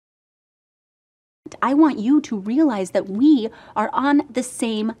I want you to realize that we are on the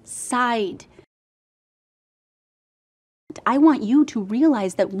same side. I want you to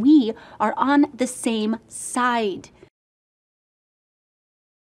realize that we are on the same side.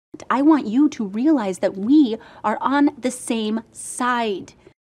 I want you to realize that we are on the same side.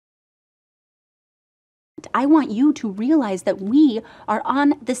 I want you to realize that we are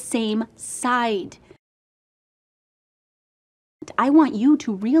on the same side. I want you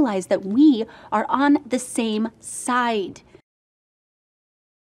to realize that we are on the same side.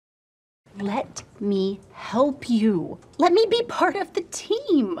 Let me help you. Let me be part of the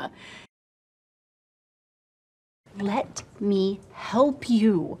team. Let me help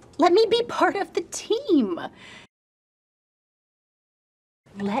you. Let me be part of the team.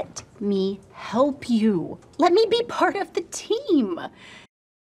 Let me help you. Let me be part of the team.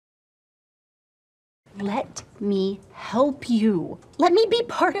 Let me help you. Let me be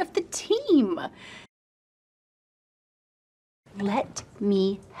part of the team. Let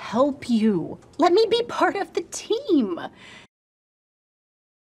me help you. Let me be part of the team.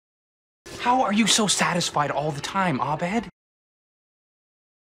 How are you so satisfied all the time, Abed?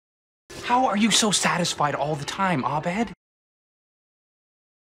 How are you so satisfied all the time, Abed?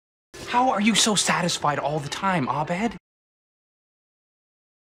 How are you so satisfied all the time, Abed?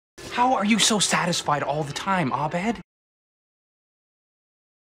 How are you so satisfied all the time, Abed?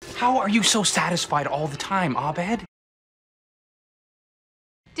 How are you so satisfied all the time, Abed?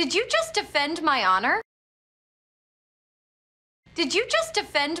 Did you just defend my honor? Did you just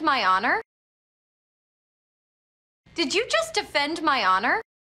defend my honor? Did you just defend my honor?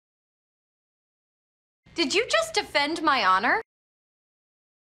 Did you just defend my honor?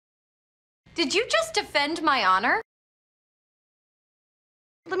 Did you just defend my honor?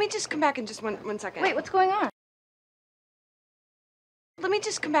 Let me just come back in just one second. Wait, what's going on? Let me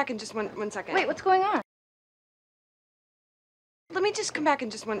just come back in just one second. Wait, what's going on? Let me just come back in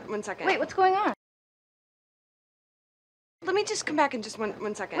just one second. Wait, what's going on? Let me just come back in just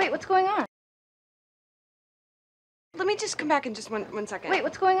one second. Wait, what's going on? Let me just come back in just one second. Wait,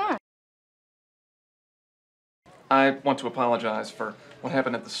 what's going on? I want to apologize for what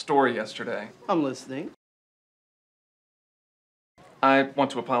happened at the store yesterday. I'm listening. I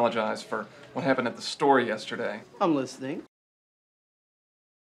want to apologize for what happened at the store yesterday. I'm listening.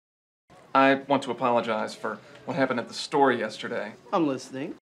 I want to apologize for what happened at the store yesterday. I'm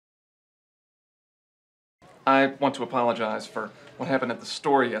listening. I want to apologize for what happened at the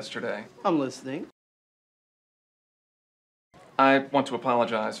store yesterday. I'm listening. I want to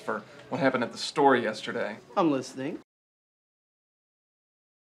apologize for what happened at the store yesterday. I'm listening.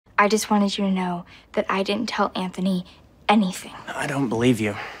 I just wanted you to know that I didn't tell Anthony anything. I don't believe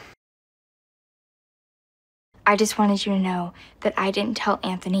you. I just wanted you to know that I didn't tell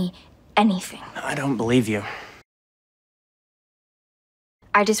Anthony anything. I don't believe you.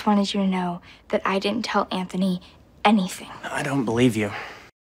 I just wanted you to know that I didn't tell Anthony anything. I don't believe you.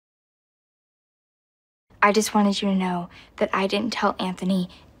 I just wanted you to know that I didn't tell Anthony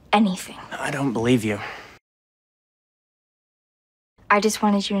anything. I don't believe you. I just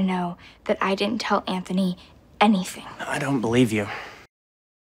wanted you to know that I didn't tell Anthony anything. I don't believe you.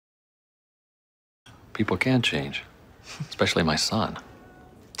 People can change, especially my son.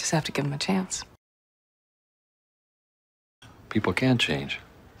 Just have to give him a chance. People can change,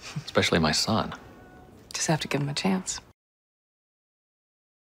 especially my son. Just have to give him a chance.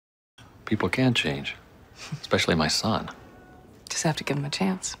 People can change, especially my son. Just have to give him a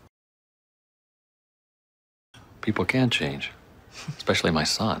chance. People can change, especially my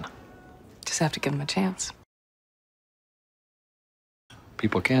son. Just have to give him a chance.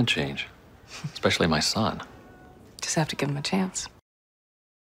 People can change, especially my son. Just have to give him a chance.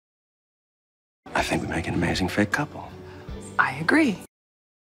 I think we make an amazing fit couple. I agree.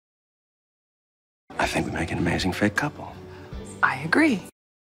 I think we make an amazing fit couple. I agree.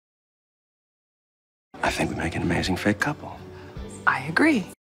 I think we make an amazing fit couple. I agree.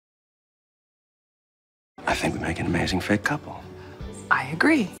 I think we make an amazing fit couple. I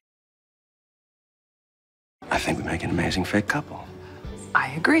agree. I think we make an amazing fit couple.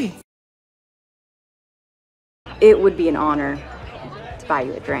 I agree. It would be an honor to buy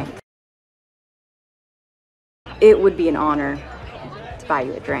you a drink. It would be an honor to buy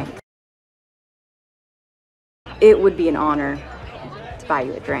you a drink. It would be an honor to buy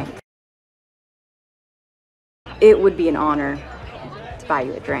you a drink. It would be an honor to buy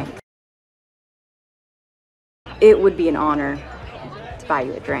you a drink. It would be an honor to buy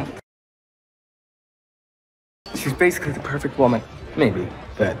you a drink. She's basically the perfect woman. Maybe,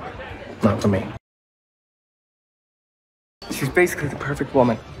 but not for me. She's basically the perfect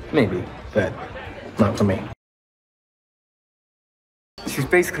woman. Maybe, but not for me. She's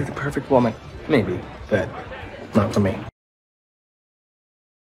basically the perfect woman. Maybe, but not for me.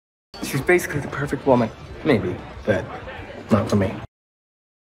 She's basically the perfect woman. Maybe, but not for me.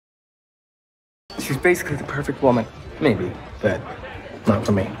 She's basically the perfect woman. Maybe, but not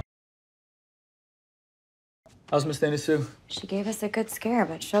for me. How's Miss Dana Sue? She gave us a good scare,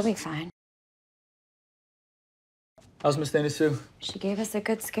 but she'll be fine. How's Miss Dana Sue? She gave us a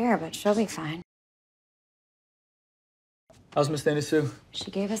good scare, but she'll be fine. How's Miss Dana Sue?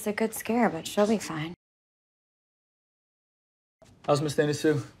 She gave us a good scare, but she'll be fine. How's Miss Dana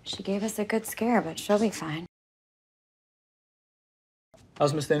Sue? She gave us a good scare, but she'll be fine.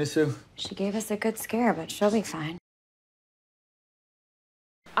 How's Miss Dana Sue? She gave us a good scare, but she'll be fine.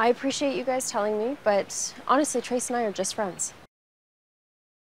 I appreciate you guys telling me, but honestly, Trace and I are just friends.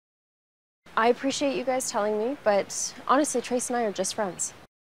 I appreciate you guys telling me, but honestly, Trace and I are just friends.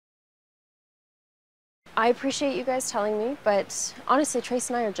 I appreciate you guys telling me, but honestly, Trace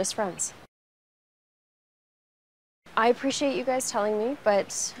and I are just friends. I appreciate you guys telling me,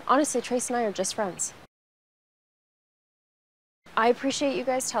 but honestly, Trace and I are just friends. I appreciate you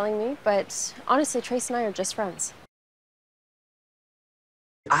guys telling me, but honestly, Trace and I are just friends.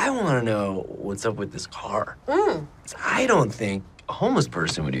 I want to know what's up with this car. I don't think a homeless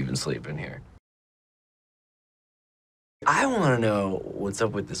person would even sleep in here. I want to know what's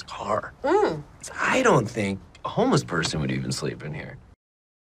up with this car. I don't think a homeless person would even sleep in here.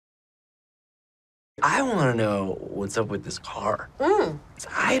 I want to know what's up with this car.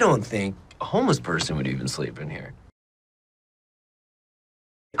 I don't think a homeless person would even sleep in here.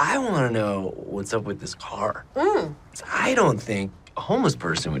 I want to know what's up with this car. I don't think a homeless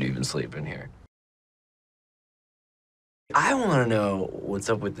person would even sleep in here. I want to know what's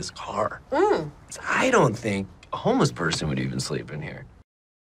up with this car. I don't think a homeless person would even sleep in here.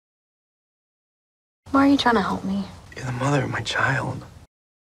 Why are you trying to help me? You're the mother of my child.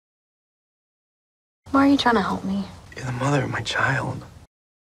 Why are you trying to help me? You're the mother of my child.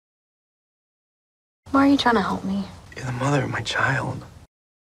 Why are you trying to help me? You're the mother of my child.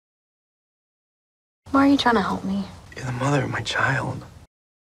 Why are you trying to help me? You're the mother of my child.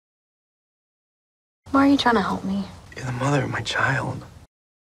 Why are you trying to help me? You're the mother of my child.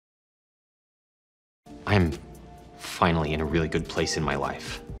 I'm finally in a really good place in my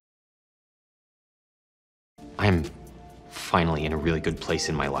life. I'm finally in a really good place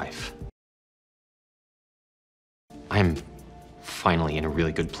in my life. I'm finally in a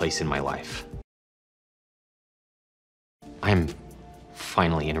really good place in my life. I'm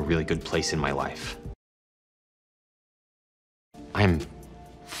finally in a really good place in my life. I'm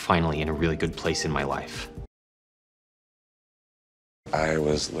finally in a really good place in my life. I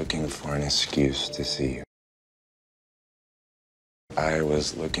was looking for an excuse to see you. I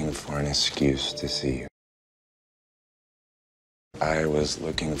was looking for an excuse to see you. I was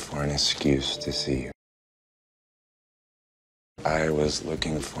looking for an excuse to see you. I was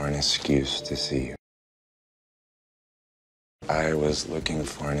looking for an excuse to see you. I was looking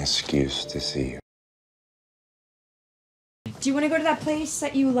for an excuse to see you. Do you want to go to that place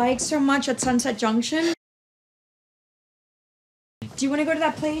that you like so much at Sunset Junction? Do you want to go to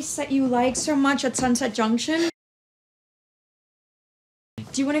that place that you like so much at Sunset Junction?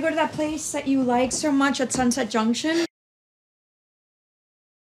 Do you want to go to that place that you like so much at Sunset Junction?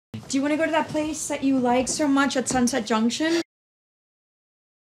 Do you want to go to that place that you like so much at Sunset Junction?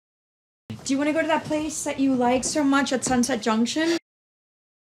 Do you want to go to that place that you like so much at Sunset Junction?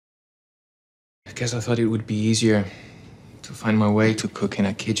 I guess I thought it would be easier to find my way to cook in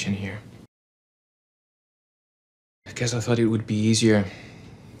a kitchen here. I guess I thought it would be easier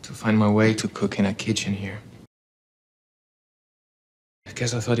to find my way to cook in a kitchen here. I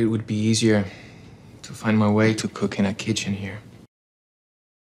guess I thought it would be easier to find my way to cook in a kitchen here.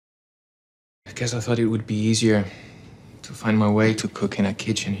 I guess I thought it would be easier to find my way to cook in a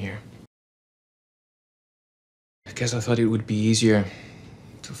kitchen here. I guess I thought it would be easier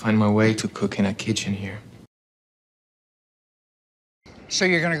to find my way to cook in a kitchen here. So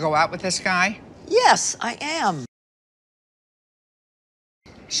you're gonna go out with this guy? Yes, I am.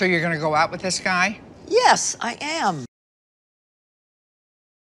 So you're gonna go out with this guy? Yes, I am.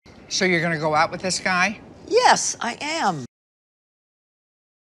 So you're gonna go out with this guy? Yes, I am.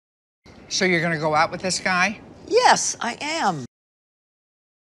 So you're gonna go out with this guy? Yes, I am.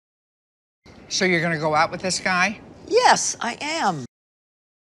 So you're gonna go out with this guy? Yes, I am.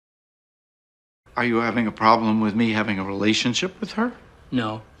 Are you having a problem with me having a relationship with her?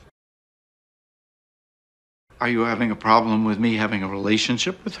 No. Are you having a problem with me having a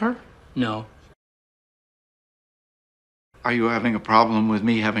relationship with her? No. Are you having a problem with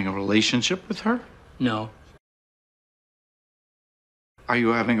me having a relationship with her? No. Are you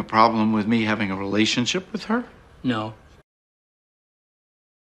having a problem with me having a relationship with her? No.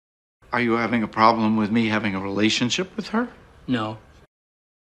 Are you having a problem with me having a relationship with her? No.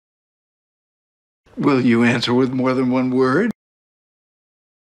 Will you answer with more than one word?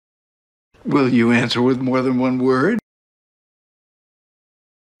 Will you answer with more than one word?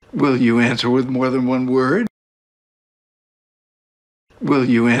 Will you answer with more than one word? Will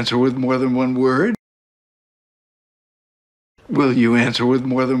you answer with more than one word? Will you answer with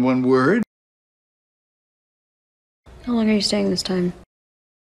more than one word? How long are you staying this time?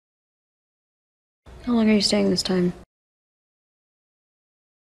 How long are you staying this time?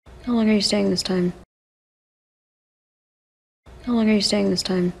 How long are you staying this time? How long are you staying this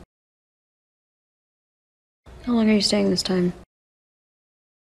time? How long are you staying this time?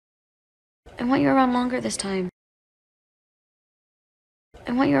 I want you around longer this time.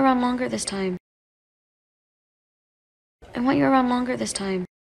 I want you around longer this time. I want you around longer this time.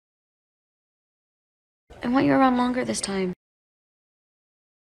 I want you around longer this time.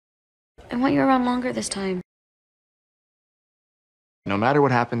 I want you around longer this time. No matter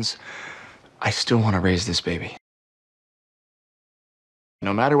what happens, I still want to raise this baby.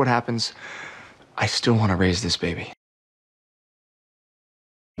 No matter what happens, I still want to raise this baby.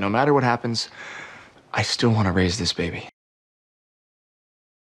 No matter what happens, I still want to raise this baby.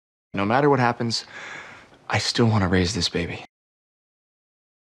 No matter what happens, I still want to raise this baby.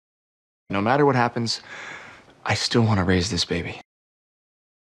 No matter what happens, I still want to raise this baby.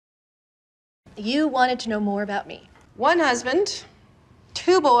 You wanted to know more about me. 1 husband,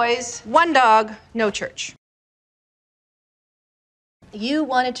 2 boys, 1 dog, no church. You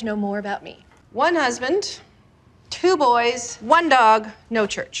wanted to know more about me. 1 husband, 2 boys, 1 dog, no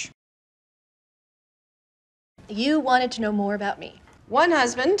church. You wanted to know more about me. 1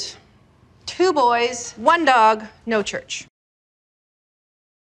 husband, 2 boys, 1 dog, no church.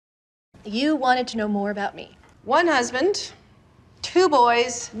 You wanted to know more about me. 1 husband, 2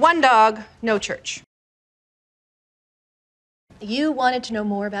 boys, 1 dog, no church. You wanted to know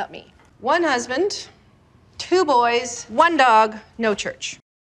more about me. 1 husband, 2 boys, 1 dog, no church.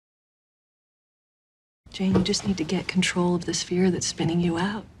 Jane, you just need to get control of this fear that's spinning you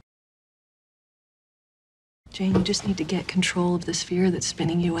out. Jane, you just need to get control of this fear that's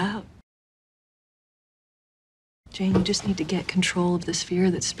spinning you out. Jane, you just need to get control of this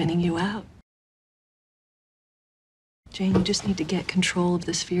fear that's spinning you out. Jane, you just need to get control of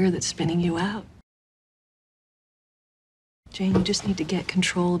this fear that's spinning you out. Jane, you just need to get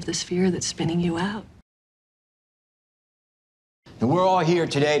control of this fear that's spinning you out. And we're all here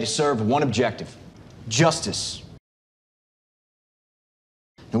today to serve one objective: justice.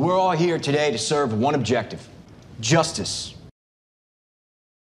 And we're all here today to serve one objective: justice.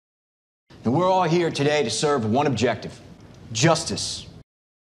 And we're all here today to serve one objective: justice.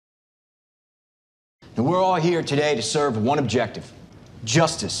 And we're all here today to serve one objective: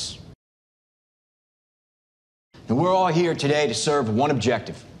 justice. And we're all here today to serve one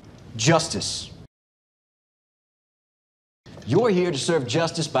objective: justice. You're here to serve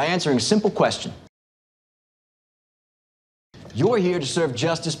justice by answering a simple question. You're here to serve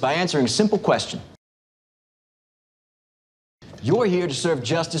justice by answering a simple question. You're here to serve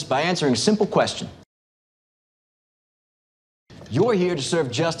justice by answering a simple question. You're here to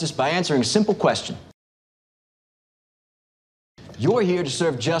serve justice by answering a simple question. You're here to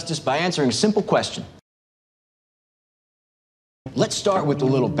serve justice by answering a simple question. Let's start with a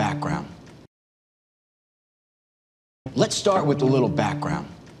little background. Let's start with a little background.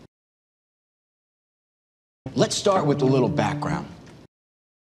 Let's start with a little background.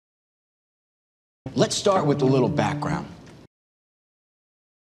 Let's start with a little background.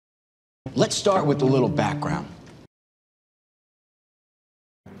 Let's start with a little background.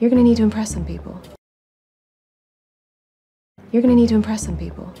 You're going to need to impress some people. You're going to need to impress some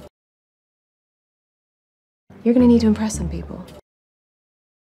people. You're going to need to impress some people.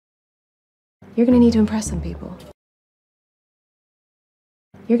 You're going to need to impress some people.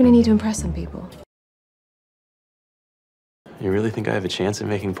 You're going to need to impress some people. You really think I have a chance at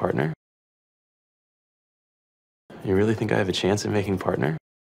making partner? You really think I have a chance at making partner?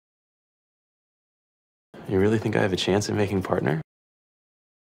 You really think I have a chance at making partner?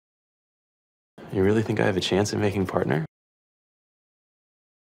 You really think I have a chance at making partner?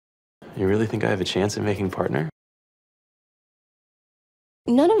 You really think I have a chance at making partner?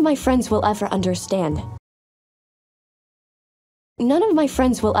 None of my friends will ever understand. None of my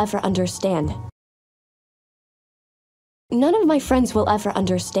friends will ever understand. None of my friends will ever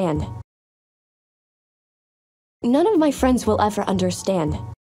understand. None of my friends will ever understand.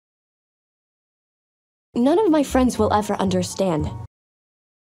 None of my friends will ever understand.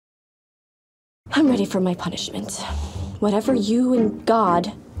 I'm ready for my punishment. Whatever you and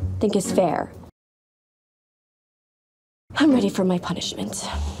God think is fair. I'm ready for my punishment.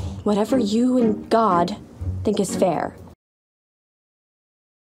 Whatever you and God think is fair.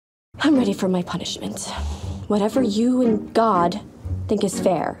 I'm ready for my punishment. Whatever you and God think is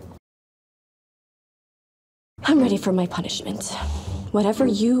fair. I'm ready for my punishment. Whatever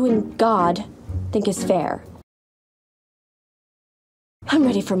you and God think is fair. I'm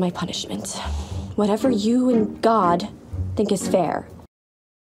ready for my punishment. Whatever you and God think is fair.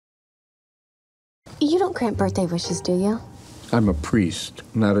 You don't grant birthday wishes, do you? I'm a priest,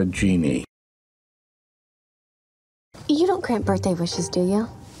 not a genie. You don't grant birthday wishes, do you?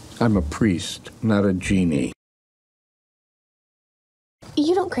 I'm a priest, not a genie.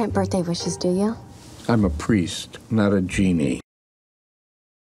 You don't grant birthday wishes, do you? I'm a priest, not a genie.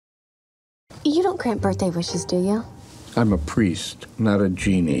 You don't grant birthday wishes, do you? I'm a priest, not a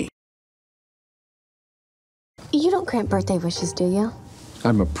genie. You don't grant birthday wishes, do you?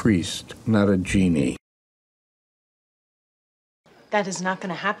 I'm a priest, not a genie. That is not going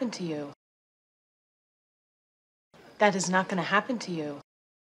to happen to you. That is not going to happen to you.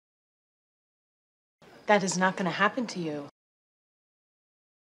 That is not going to happen to you.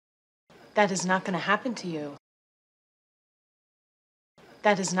 That is not going to happen to you.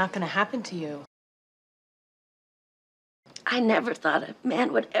 That is not going to happen to you. I never thought a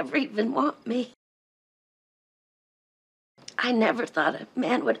man would ever even want me. I never thought a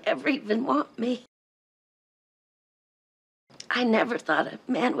man would ever even want me. I never thought a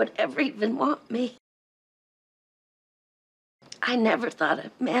man would ever even want me. I never thought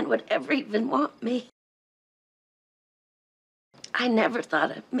a man would ever even want me. I never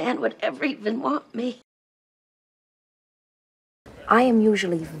thought a man would ever even want me. I am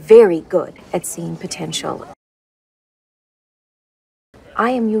usually very good at seeing potential. I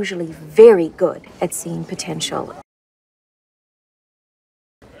am usually very good at seeing potential.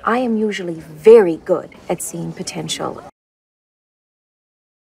 I am usually very good at seeing potential.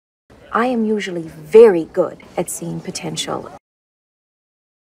 I am usually very good at seeing potential.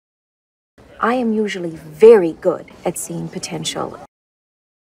 I am usually very good at seeing potential.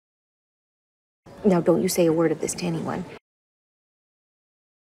 Now don't you say a word of this to anyone.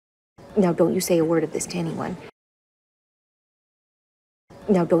 Now don't you say a word of this to anyone.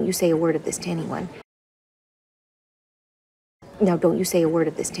 Now don't you say a word of this to anyone. Now don't you say a word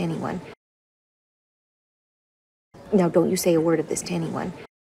of this to anyone. Now don't you say a word of this to anyone.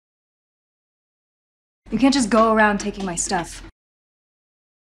 You can't just go around taking my stuff.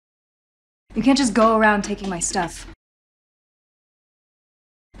 You can't just go around taking my stuff.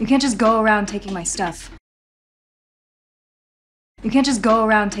 You can't just go around taking my stuff. You can't just go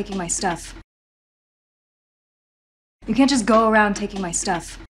around taking my stuff. You can't just go around taking my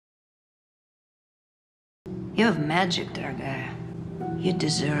stuff. You have magic, Darga. You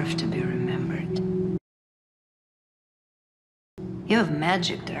deserve to be remembered. You have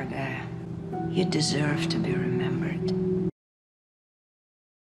magic, Darga. You deserve to be remembered.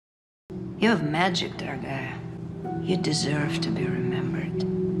 You have magic, Darga. You deserve to be remembered.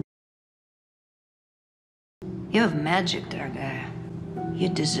 You have magic, Darga. You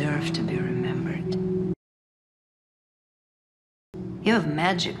deserve to be remembered. You have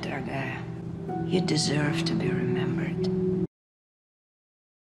magic, Darga. You deserve to be remembered.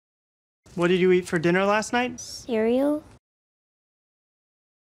 What did you eat for dinner last night? Cereal.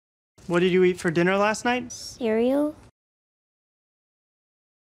 What did you eat for dinner last night? Cereal.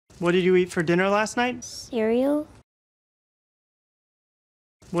 What did you eat for dinner last night? Cereal.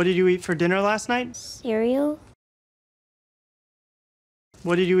 What did you eat for dinner last night? Cereal.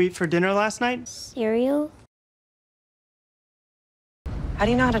 What did you eat for dinner last night? Cereal. How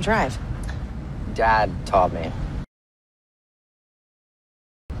do you know how to drive? Dad taught me.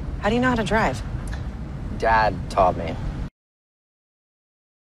 How do you know how to drive? Dad taught me.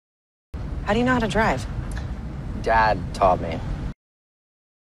 How do you know how to drive? Dad taught me.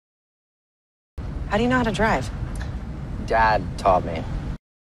 How do you know how to drive? Dad taught me.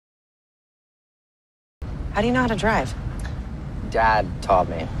 How do you know how to drive? Dad taught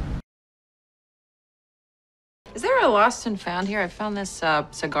me. Is there a lost and found here? I found this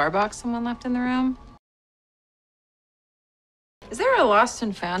cigar box someone left in the room. Is there a lost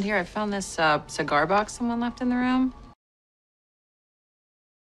and found here? I found this cigar box someone left in the room.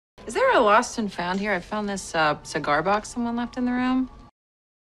 Is there a lost and found here? I found this cigar box someone left in the room.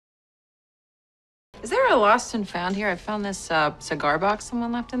 Is there a lost and found here? I found this cigar box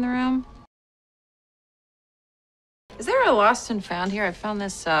someone left in the room. Is there a lost and found here? I found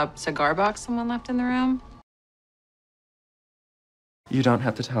this cigar box someone left in the room. You don't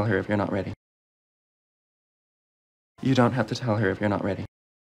have to tell her if you're not ready. You don't have to tell her if you're not ready.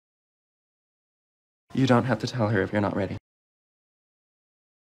 You don't have to tell her if you're not ready.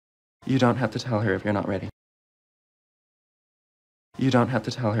 You don't have to tell her if you're not ready. You don't have to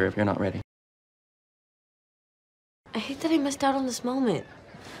tell her if you're not ready. I hate that I missed out on this moment.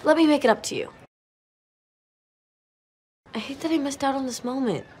 Let me make it up to you. I hate that I missed out on this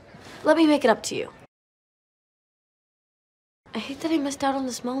moment. Let me make it up to you. I hate that I missed out on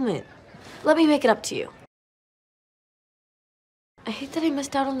this moment. Let me make it up to you. I hate that I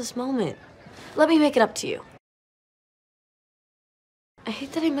missed out on this moment. Let me make it up to you. I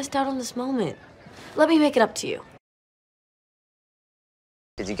hate that I missed out on this moment. Let me make it up to you.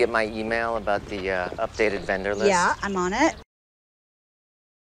 Did you get my email about the updated vendor list? Yeah, I'm on it.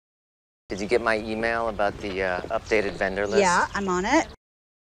 Did you get my email about the updated vendor list? Yeah, I'm on it.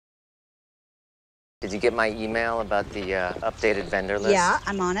 Did you get my email about the updated vendor list? Yeah,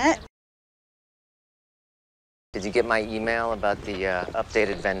 I'm on it. Did you get my email about the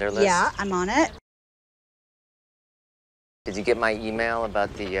updated vendor list? Yeah, I'm on it. Did you get my email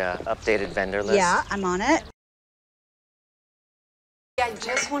about the updated vendor list? Yeah, I'm on it. I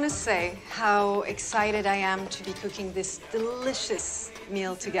just want to say how excited I am to be cooking this delicious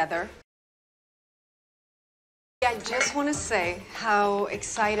meal together. I just want to say how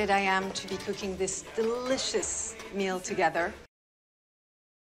excited I am to be cooking this delicious meal together.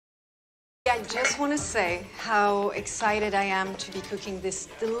 I just want to say how excited I am to be cooking this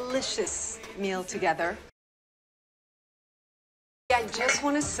delicious meal together. I just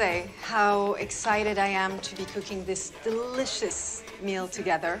want to say how excited I am to be cooking this delicious meal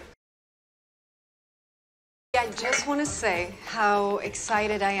together. I just want to say how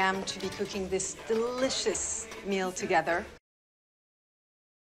excited I am to be cooking this delicious meal together.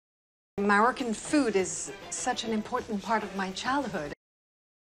 Moroccan food is such an important part of my childhood.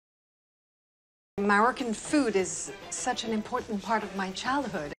 Moroccan food is such an important part of my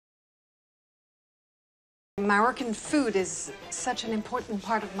childhood. Moroccan food is such an important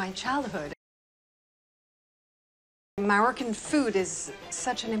part of my childhood. Moroccan food is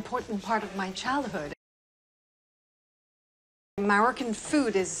such an important part of my childhood. Moroccan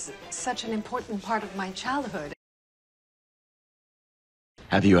food is such an important part of my childhood.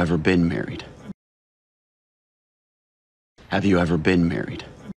 Have you ever been married? Have you ever been married?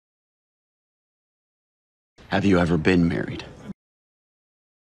 Have you ever been married?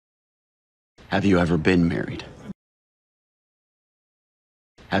 Have you ever been married?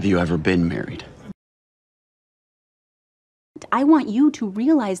 Have you ever been married? I want you to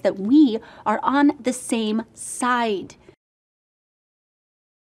realize that we are on the same side.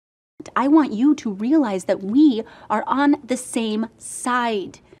 I want you to realize that we are on the same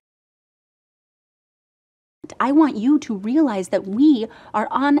side. I want you to realize that we are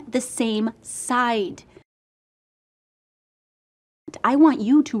on the same side. I want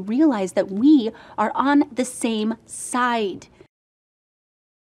you to realize that we are on the same side.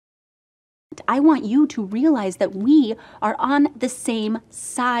 I want you to realize that we are on the same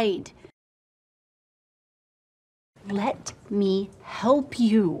side. Let me help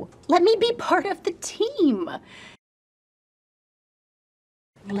you. Let me be part of the team.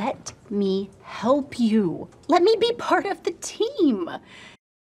 Let me help you. Let me be part of the team.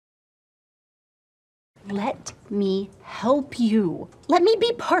 Let me help you. Let me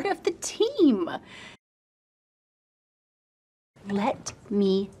be part of the team. Let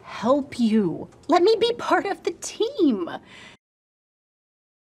me help you. Let me be part of the team.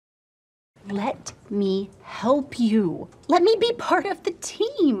 Let me help you. Let me be part of the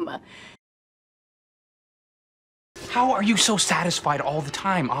team. How are you so satisfied all the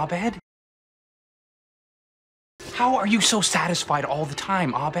time, Abed? How are you so satisfied all the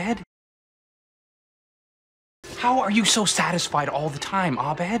time, Abed? How are you so satisfied all the time,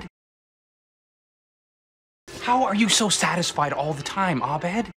 Abed? How are you so satisfied all the time,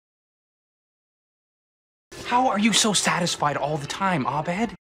 Abed? How are you so satisfied all the time,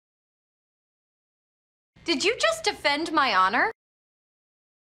 Abed? Did you just defend my honor?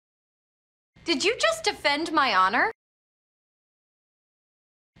 Did you just defend my honor?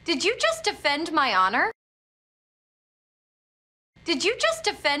 Did you just defend my honor? Did you just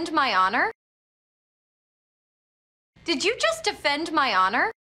defend my honor? Did you just defend my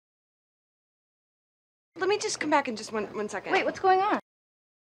honor? Let me just come back in just one second. Wait, what's going on?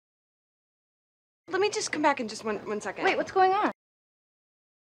 Let me just come back in just one second. Wait, what's going on?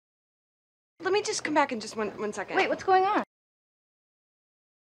 Let me just come back in just one second. Wait, what's going on?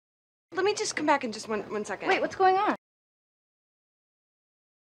 Let me just come back in just one second. Wait, what's going on?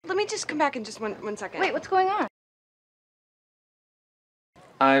 let me just come back in just one second. Wait, what's going on?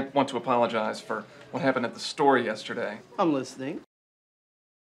 I want to apologize for what happened at the store yesterday. I'm listening.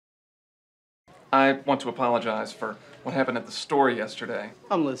 I want to apologize for what happened at the store yesterday.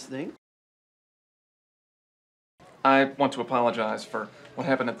 I'm listening. I want to apologize for what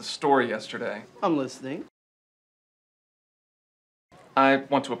happened at the store yesterday. I'm listening. I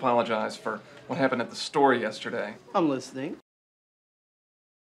want to apologize for what happened at the store yesterday. I'm listening.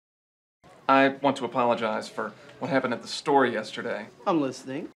 I want to apologize for what happened at the store yesterday. I'm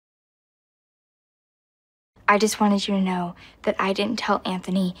listening. I just wanted you to know that I didn't tell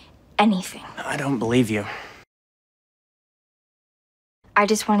Anthony anything. I don't believe you. I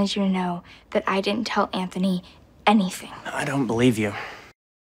just wanted you to know that I didn't tell Anthony anything. I don't believe you.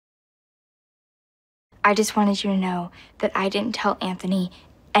 I just wanted you to know that I didn't tell Anthony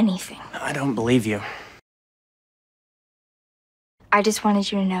anything. I don't believe you. I just wanted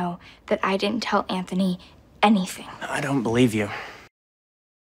you to know that I didn't tell Anthony anything. I don't believe you.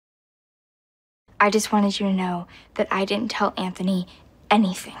 I just wanted you to know that I didn't tell Anthony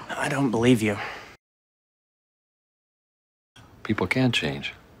anything. I don't believe you. People can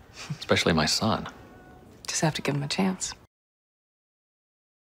change, especially my son. Just have to give him a chance.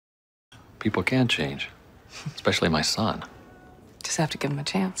 People can change, especially my son. Just have to give him a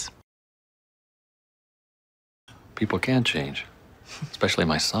chance. People can change, especially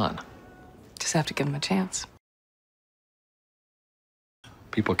my son. Just have to give him a chance.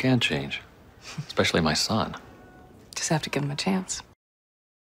 People can change, especially my son. Just have to give him a chance.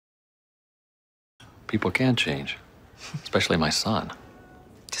 People can change, especially my son.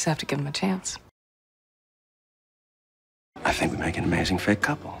 Just have to give him a chance. I think we make an amazing fit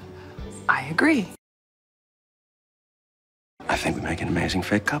couple. I agree. I think we make an amazing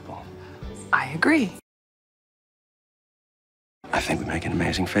fit couple. I agree. I think we make an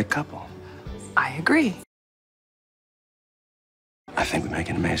amazing fit couple. I agree. I think we make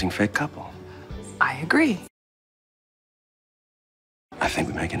an amazing fit couple. I agree. I think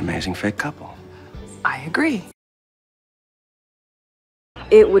we make an amazing fit couple. I agree.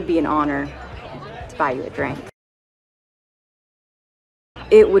 It would be an honor to buy you a drink.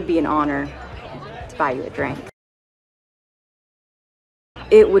 It would be an honor to buy you a drink.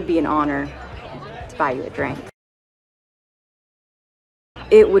 It would be an honor to buy you a drink.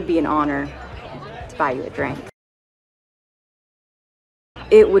 It would be an honor to buy you a drink.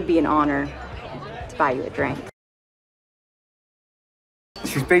 It would be an honor to buy you a drink.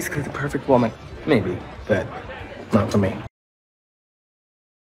 She's basically the perfect woman. Maybe, but not for me.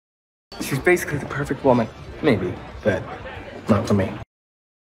 She's basically the perfect woman. Maybe, but not for me.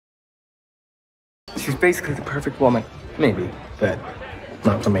 She's basically the perfect woman. Maybe, but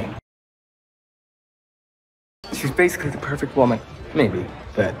not for me. She's basically the perfect woman. Maybe,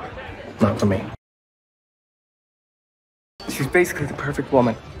 but not for me. She's basically the perfect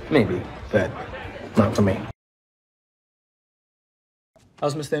woman. Maybe, but not for me.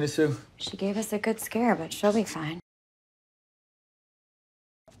 How's Miss Dana Sue? She gave us a good scare, but she'll be fine.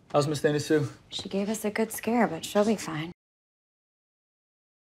 How's Miss Dana Sue? She gave us a good scare, but she'll be fine.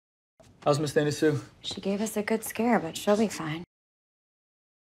 How's Miss Dana Sue? She gave us a good scare, but she'll be fine.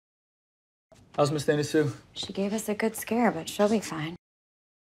 How's Miss Dana Sue? She gave us a good scare, but she'll be fine.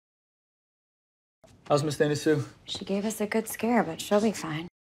 How's Miss Dana Sue? She gave us a good scare, but she'll be fine.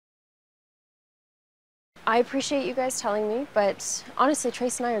 I appreciate you guys telling me, but honestly,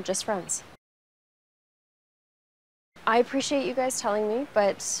 Trace and I are just friends. I appreciate you guys telling me,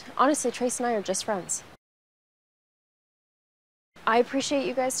 but honestly, Trace and I are just friends. I appreciate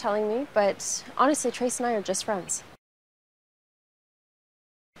you guys telling me, but honestly, Trace and I are just friends.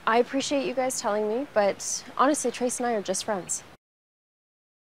 I appreciate you guys telling me, but honestly, Trace and I are just friends.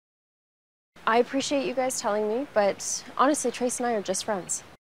 I appreciate you guys telling me, but honestly, Trace and I are just friends.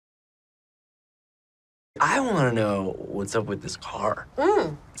 I want to know what's up with this car.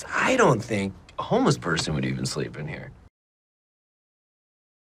 I don't think a homeless person would even sleep in here.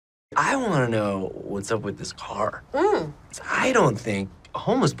 I want to know what's up with this car. I don't think a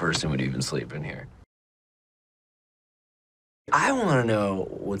homeless person would even sleep in here. I want to know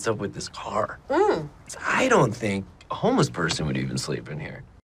what's up with this car. I don't think a homeless person would even sleep in here.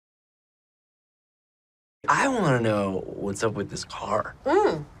 I want to know what's up with this car.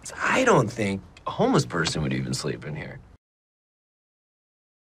 I don't think a homeless person would even sleep in here.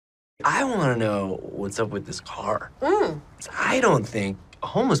 I want to know what's up with this car. I don't think a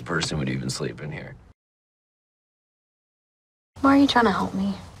homeless person would even sleep in here. Why are you trying to help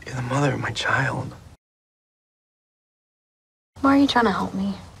me? You're the mother of my child. Why are you trying to help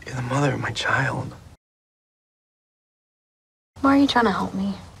me? You're the mother of my child. Why are you trying to help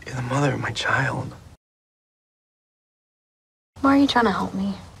me? You're the mother of my child. Why are you trying to help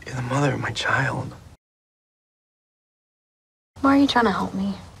me? You're the mother of my child. Why are you trying to help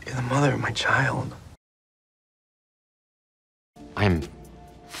me? You're the mother of my child. I'm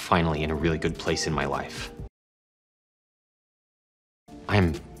finally in a really good place in my life.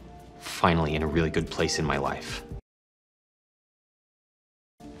 I'm finally in a really good place in my life.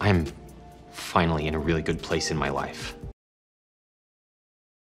 I'm finally in a really good place in my life.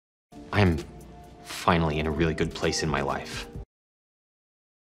 I'm finally in a really good place in my life.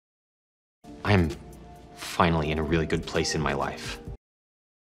 I'm finally in a really good place in my life.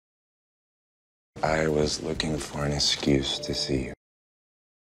 I was looking for an excuse to see you.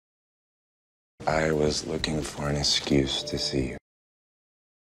 I was looking for an excuse to see you.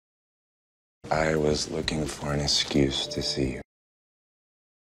 I was looking for an excuse to see you.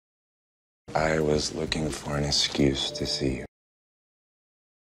 I was looking for an excuse to see you.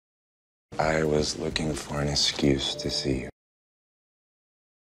 I was looking for an excuse to see you.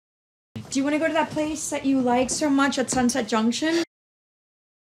 Do you want to go to that place that you like so much at Sunset Junction?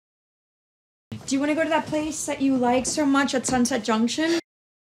 Do you want to go to that place that you like so much at Sunset Junction?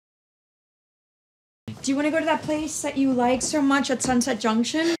 Do you want to go to that place that you like so much at Sunset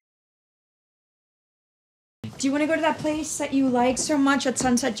Junction? Do you want to go to that place that you like so much at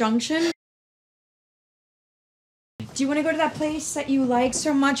Sunset Junction? Do you want to go to that place that you like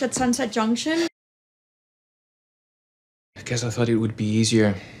so much at Sunset Junction? I guess I thought it would be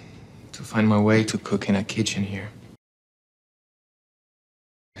easier to find my way to cook in a kitchen here.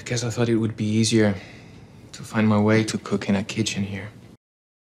 I guess I thought it would be easier to find my way to cook in a kitchen here.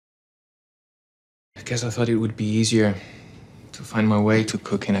 I guess I thought it would be easier to find my way to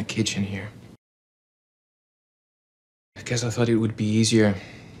cook in a kitchen here. I guess I thought it would be easier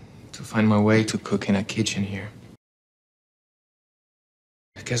to find my way to cook in a kitchen here.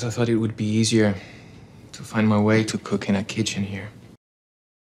 I guess I thought it would be easier to find my way to cook in a kitchen here.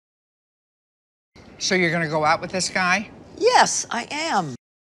 So you're gonna go out with this guy? Yes, I am.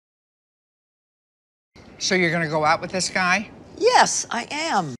 So you're gonna go out with this guy? Yes, I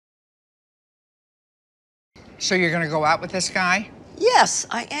am. So you're gonna go out with this guy? Yes,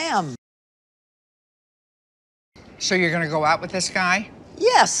 I am. So you're gonna go out with this guy?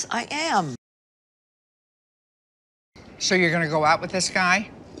 Yes, I am. So you're gonna go out with this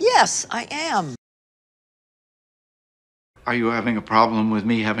guy? Yes, I am. Are you having a problem with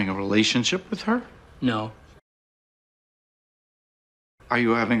me having a relationship with her? No. Are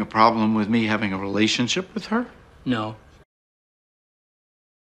you having a problem with me having a relationship with her? No.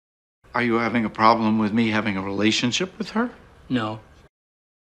 Are you having a problem with me having a relationship with her? No.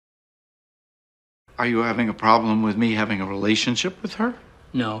 Are you having a problem with me having a relationship with her?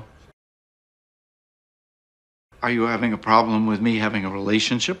 No. Are you having a problem with me having a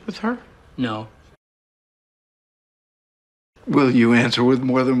relationship with her? No. Will you answer with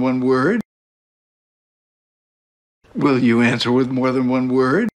more than one word? Will you answer with more than one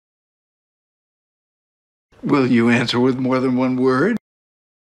word? Will you answer with more than one word?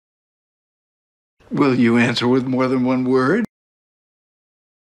 Will you answer with more than one word?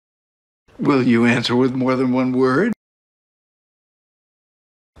 Will you answer with more than one word?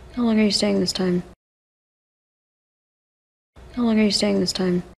 How long are you staying this time? How long are you staying this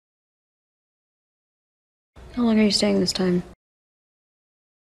time? How long are you staying this time?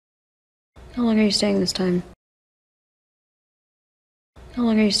 How long are you staying this time? How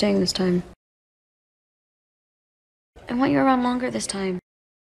long are you staying this time? I want you around longer this time.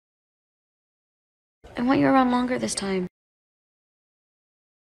 I want you around longer this time.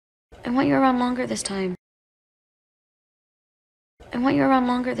 I want you around longer this time. I want you around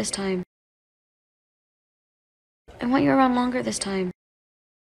longer this time. I want you around longer this time.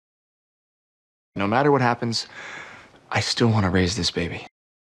 No matter what happens, I still want to raise this baby.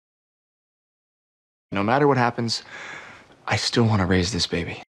 No matter what happens, I still want to raise this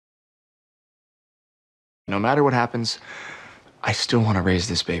baby. No matter what happens, I still want to raise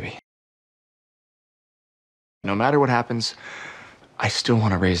this baby. No matter what happens, I still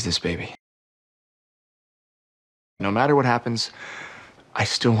want to raise this baby. No matter what happens, I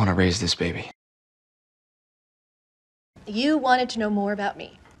still want to raise this baby. You wanted to know more about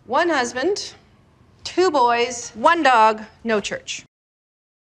me. One husband, 2 boys, 1 dog, no church.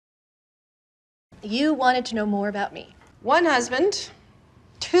 You wanted to know more about me. One husband,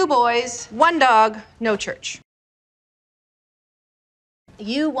 2 boys, 1 dog, no church.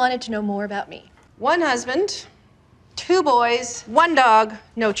 You wanted to know more about me. One husband, 2 boys, 1 dog,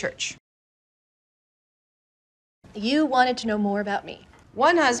 no church. You wanted to know more about me.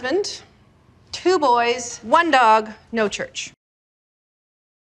 One husband, 2 boys, 1 dog, no church.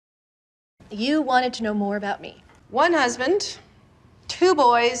 You wanted to know more about me. One husband, 2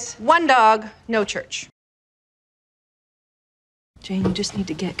 boys, 1 dog, no church. Jane, you just need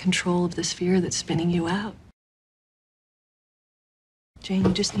to get control of this fear that's spinning you out. Jane,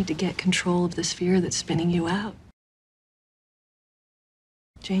 you just need to get control of this fear that's spinning you out.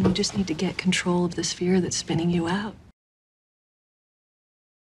 Jane, you just need to get control of this fear that's spinning you out.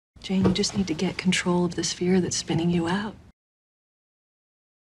 Jane, you just need to get control of this fear that's spinning you out.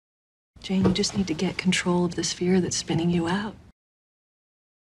 Jane, you just need to get control of this fear that's spinning you out.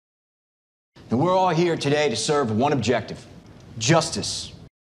 And we're all here today to serve one objective: justice.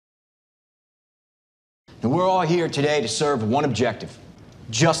 And we're all here today to serve one objective: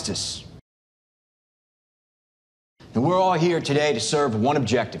 justice. And we're all here today to serve one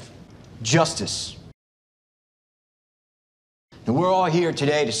objective: justice. And we're all here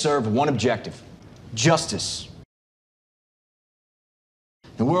today to serve one objective: justice.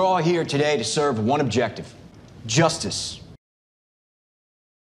 And we're all here today to serve one objective: justice.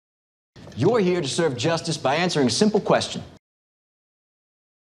 You're here to serve justice by answering a simple question.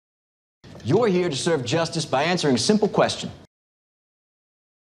 You're here to serve justice by answering a simple question.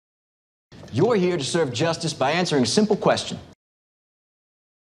 You're here to serve justice by answering a simple question.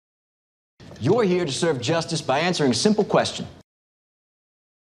 You're here to serve justice by answering a simple question.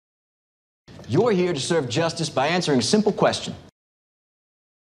 You're here to serve justice by answering a simple question.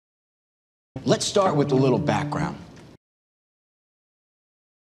 Let's start with a little background.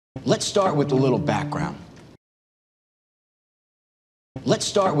 Let's start with a little background. Let's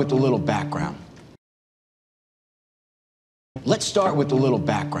start with a little background. Let's start with a little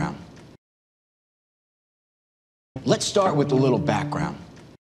background. Let's start with a little background.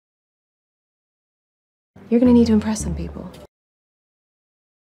 You're gonna need to impress some people.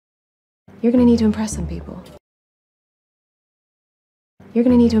 You're gonna need to impress some people. You're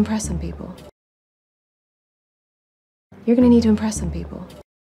gonna need to impress some people. You're gonna need to impress some people.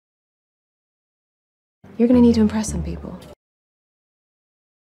 You're gonna need to impress some people.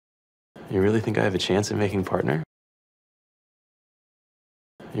 You really think I have a chance at making partner?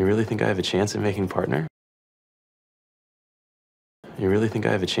 You really think I have a chance at making partner? You really think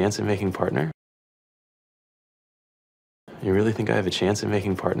I have a chance at making partner? You really think I have a chance at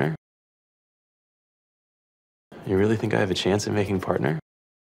making partner? You really think I have a chance at making partner?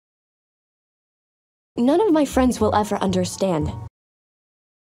 None of my friends will ever understand.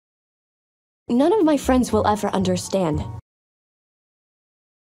 None of my friends will ever understand.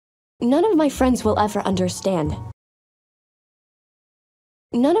 None of my friends will ever understand.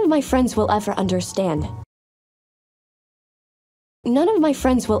 None of my friends will ever understand. None of my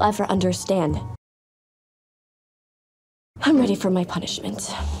friends will ever understand. I'm ready for my punishment.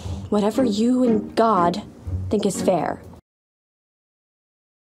 Whatever you and God think is fair.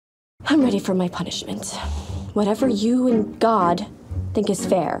 I'm ready for my punishment. Whatever you and God think is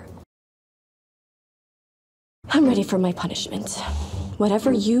fair. I'm ready for my punishment.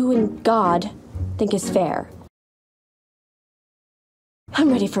 Whatever you and God think is fair. I'm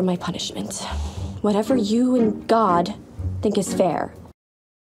ready for my punishment. Whatever you and God think is fair.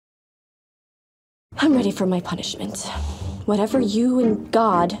 I'm ready for my punishment. Whatever you and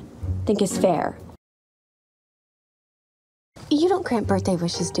God think is fair. You don't grant birthday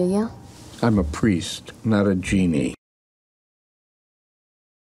wishes, do you? I'm a priest, not a genie.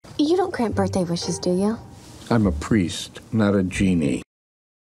 You don't grant birthday wishes, do you? I'm a priest, not a genie.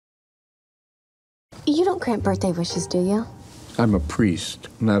 You don't grant birthday wishes, do you? I'm a priest,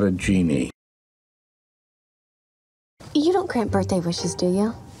 not a genie. You don't grant birthday wishes, do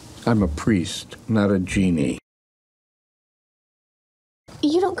you? I'm a priest, not a genie.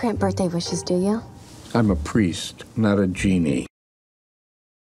 You don't grant birthday wishes, do you? I'm a priest, not a genie.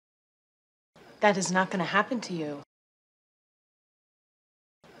 That is not gonna happen to you.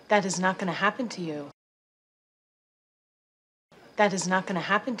 That is not gonna happen to you. That is not gonna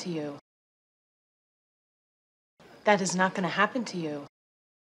happen to you. That is not gonna happen to you.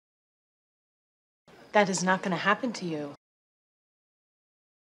 That is not gonna happen to you.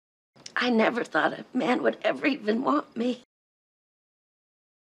 I never thought a man would ever even want me.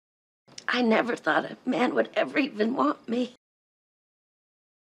 I never thought a man would ever even want me.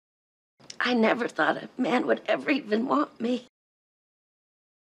 I never thought a man would ever even want me.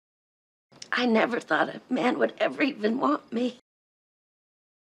 I never thought a man would ever even want me.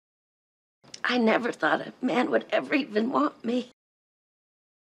 I never thought a man would ever even want me.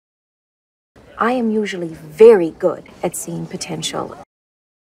 I am usually very good at seeing potential.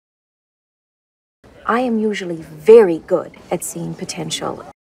 I am usually very good at seeing potential.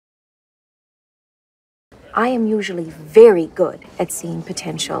 I am usually very good at seeing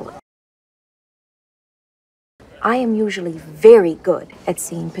potential. I am usually very good at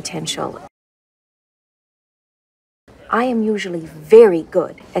seeing potential. I am usually very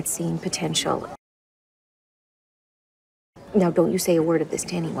good at seeing potential. Now don't you say a word of this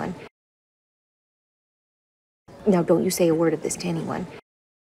to anyone. Now don't you say a word of this to anyone.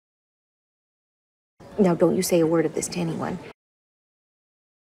 Now don't you say a word of this to anyone.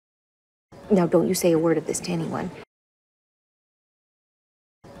 Now don't you say a word of this to anyone.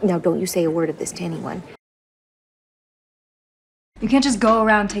 Now don't you say a word of this to anyone. You can't just go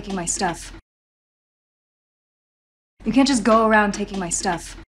around taking my stuff. You can't just go around taking my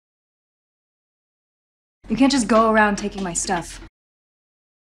stuff. You can't just go around taking my stuff.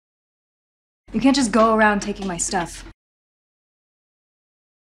 You can't just go around taking my stuff.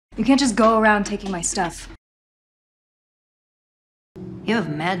 You can't just go around taking my stuff. You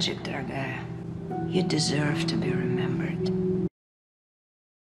have magic, Darga. You deserve to be remembered.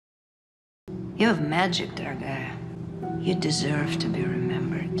 You have magic, Darga. You deserve to be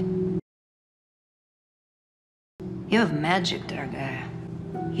remembered. You have magic, Darga.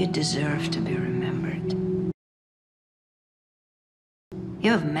 You deserve to be remembered.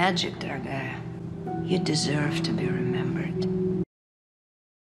 You have magic, Darga. You deserve to be remembered.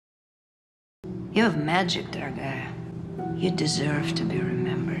 You have magic, Darga. You deserve to be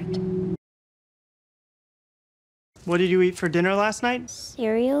remembered. What did you eat for dinner last night?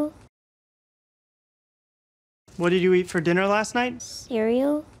 Cereal. What did you eat for dinner last night?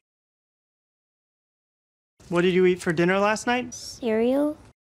 Cereal. What did you eat for dinner last night? Cereal.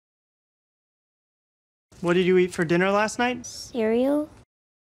 What did you eat for dinner last night? Cereal.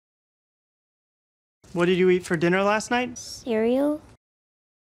 What did you eat for dinner last night? Cereal.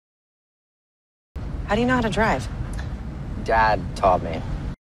 How do you know how to drive? Dad taught me.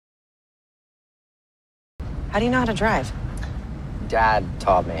 How do you know how to drive? Dad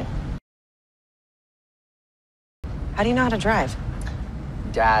taught me. How do you know how to drive?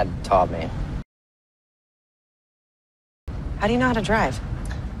 Dad taught me. How do you know how to drive?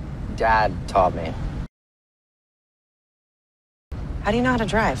 Dad taught me. How do you know how to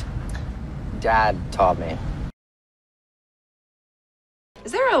drive? Dad taught me.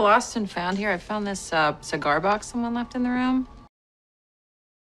 Is there a lost and found here? I found this cigar box someone left in the room.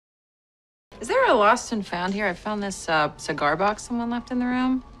 Is there a lost and found here? I found this cigar box someone left in the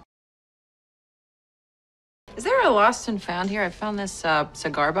room. Is there a lost and found here? I found this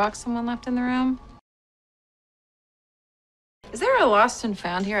cigar box someone left in the room. Is there a lost and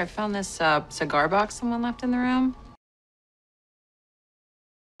found here? I found this cigar box someone left in the room.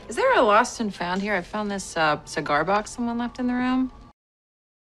 Is there a lost and found here? I found this cigar box someone left in the room.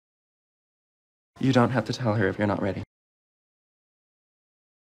 You don't have to tell her if you're not ready.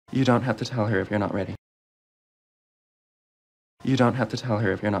 You don't have to tell her if you're not ready. You don't have to tell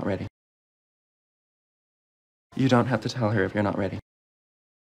her if you're not ready. You don't have to tell her if you're not ready.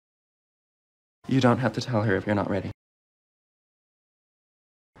 You don't have to tell her if you're not ready.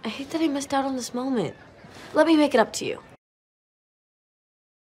 I hate that I missed out on this moment. Let me make it up to you.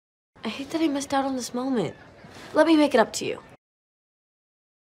 I hate that I missed out on this moment. Let me make it up to you.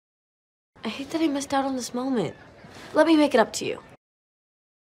 I hate that I missed out on this moment. Let me make it up to you.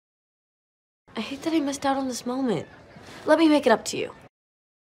 I hate that I missed out on this moment. Let me make it up to you.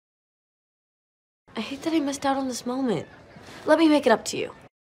 I hate that I missed out on this moment. Let me make it up to you.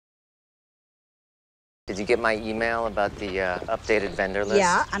 Did you get my email about the updated vendor list?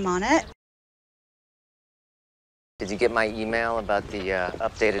 Yeah, I'm on it. Did you get my email about the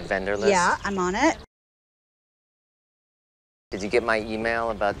updated vendor list? Yeah, I'm on it. Did you get my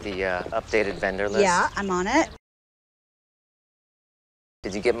email about the updated vendor list? Yeah, I'm on it.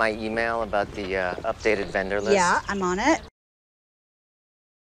 Did you get my email about the updated vendor list? Yeah, I'm on it.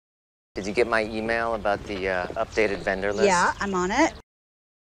 Did you get my email about the updated vendor list? Yeah, I'm on it.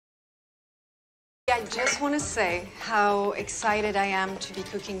 I just want to say how excited I am to be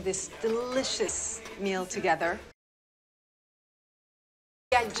cooking this delicious meal together.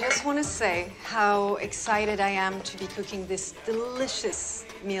 I just want to say how excited I am to be cooking this delicious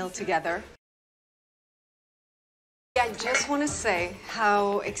meal together. I just want to say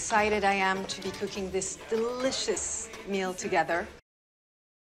how excited I am to be cooking this delicious meal together.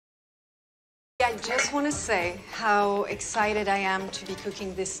 I just want to say how excited I am to be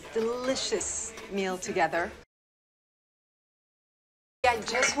cooking this delicious meal together. I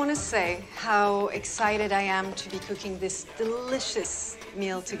just want to say how excited I am to be cooking this delicious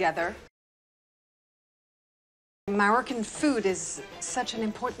meal together. Moroccan food is such an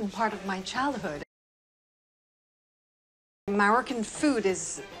important part of my childhood. Moroccan food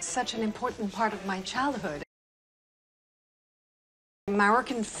is such an important part of my childhood.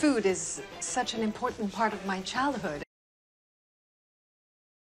 Moroccan food is such an important part of my childhood.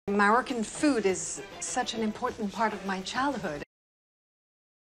 Moroccan food is such an important part of my childhood.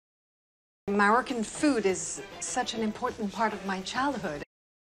 Moroccan food is such an important part of my childhood.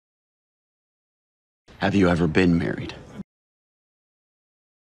 Have you ever been married?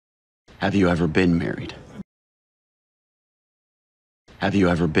 Have you ever been married? Have you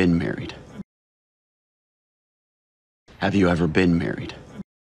ever been married? Have you ever been married?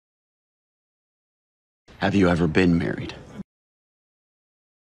 Have you ever been married?